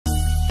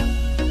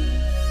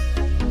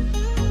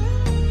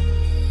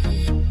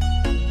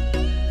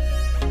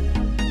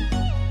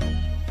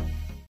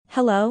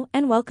Hello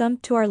and welcome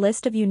to our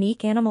list of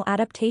unique animal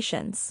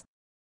adaptations.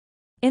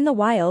 In the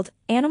wild,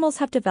 animals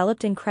have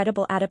developed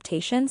incredible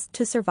adaptations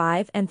to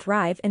survive and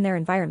thrive in their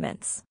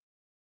environments.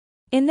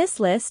 In this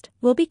list,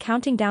 we'll be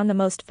counting down the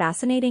most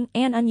fascinating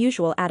and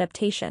unusual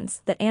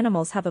adaptations that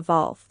animals have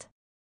evolved.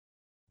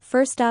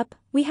 First up,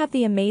 we have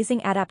the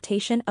amazing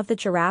adaptation of the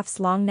giraffe's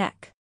long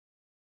neck.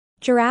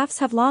 Giraffes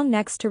have long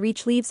necks to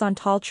reach leaves on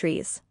tall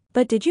trees.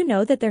 But did you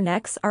know that their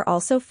necks are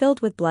also filled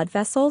with blood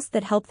vessels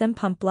that help them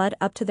pump blood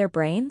up to their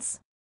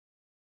brains?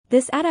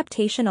 This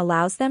adaptation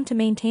allows them to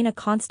maintain a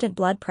constant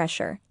blood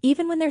pressure,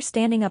 even when they're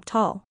standing up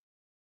tall.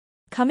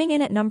 Coming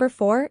in at number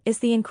 4 is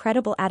the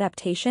incredible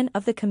adaptation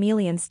of the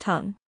chameleon's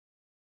tongue.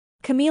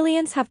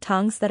 Chameleons have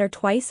tongues that are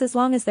twice as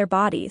long as their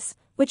bodies,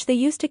 which they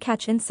use to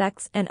catch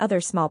insects and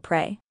other small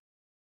prey.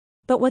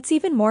 But what's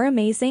even more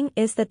amazing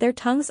is that their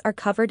tongues are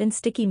covered in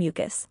sticky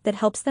mucus that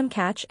helps them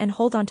catch and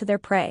hold onto their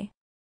prey.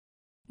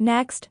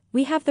 Next,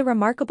 we have the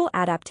remarkable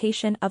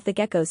adaptation of the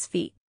gecko's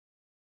feet.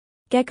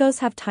 Geckos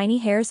have tiny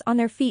hairs on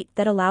their feet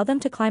that allow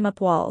them to climb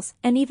up walls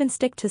and even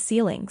stick to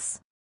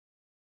ceilings.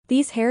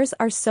 These hairs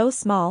are so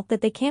small that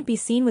they can't be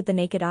seen with the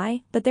naked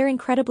eye, but they're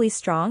incredibly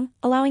strong,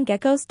 allowing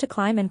geckos to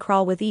climb and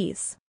crawl with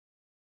ease.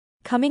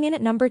 Coming in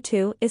at number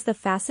 2 is the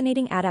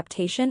fascinating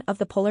adaptation of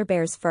the polar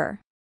bear's fur.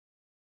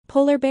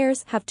 Polar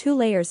bears have 2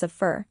 layers of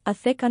fur, a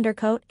thick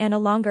undercoat and a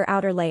longer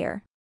outer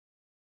layer.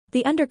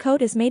 The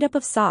undercoat is made up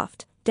of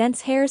soft,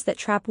 dense hairs that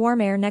trap warm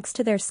air next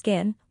to their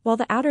skin, while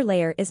the outer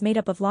layer is made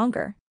up of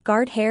longer,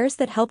 guard hairs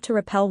that help to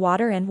repel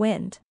water and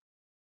wind.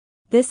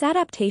 This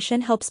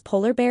adaptation helps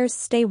polar bears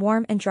stay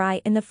warm and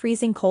dry in the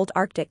freezing cold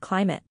Arctic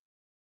climate.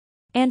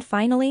 And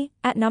finally,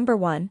 at number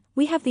 1,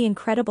 we have the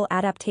incredible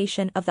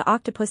adaptation of the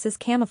octopus's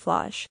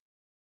camouflage.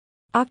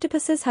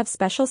 Octopuses have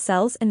special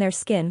cells in their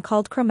skin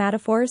called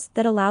chromatophores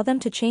that allow them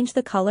to change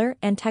the color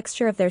and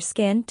texture of their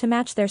skin to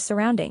match their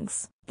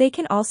surroundings. They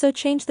can also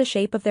change the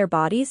shape of their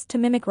bodies to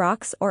mimic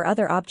rocks or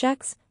other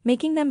objects,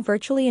 making them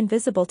virtually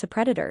invisible to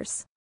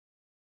predators.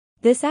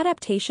 This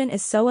adaptation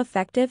is so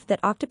effective that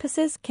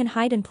octopuses can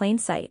hide in plain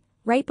sight,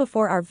 right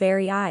before our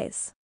very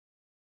eyes.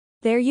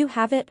 There you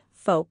have it,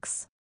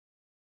 folks.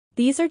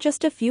 These are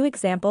just a few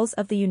examples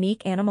of the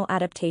unique animal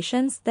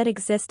adaptations that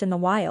exist in the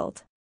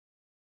wild.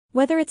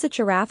 Whether it's a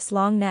giraffe's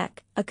long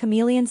neck, a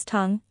chameleon's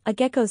tongue, a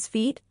gecko's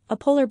feet, a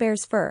polar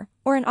bear's fur,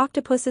 or an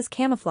octopus's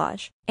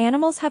camouflage,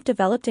 animals have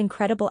developed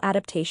incredible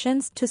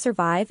adaptations to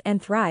survive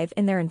and thrive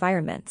in their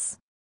environments.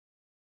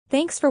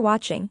 Thanks for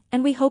watching,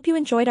 and we hope you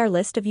enjoyed our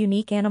list of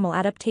unique animal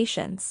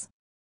adaptations.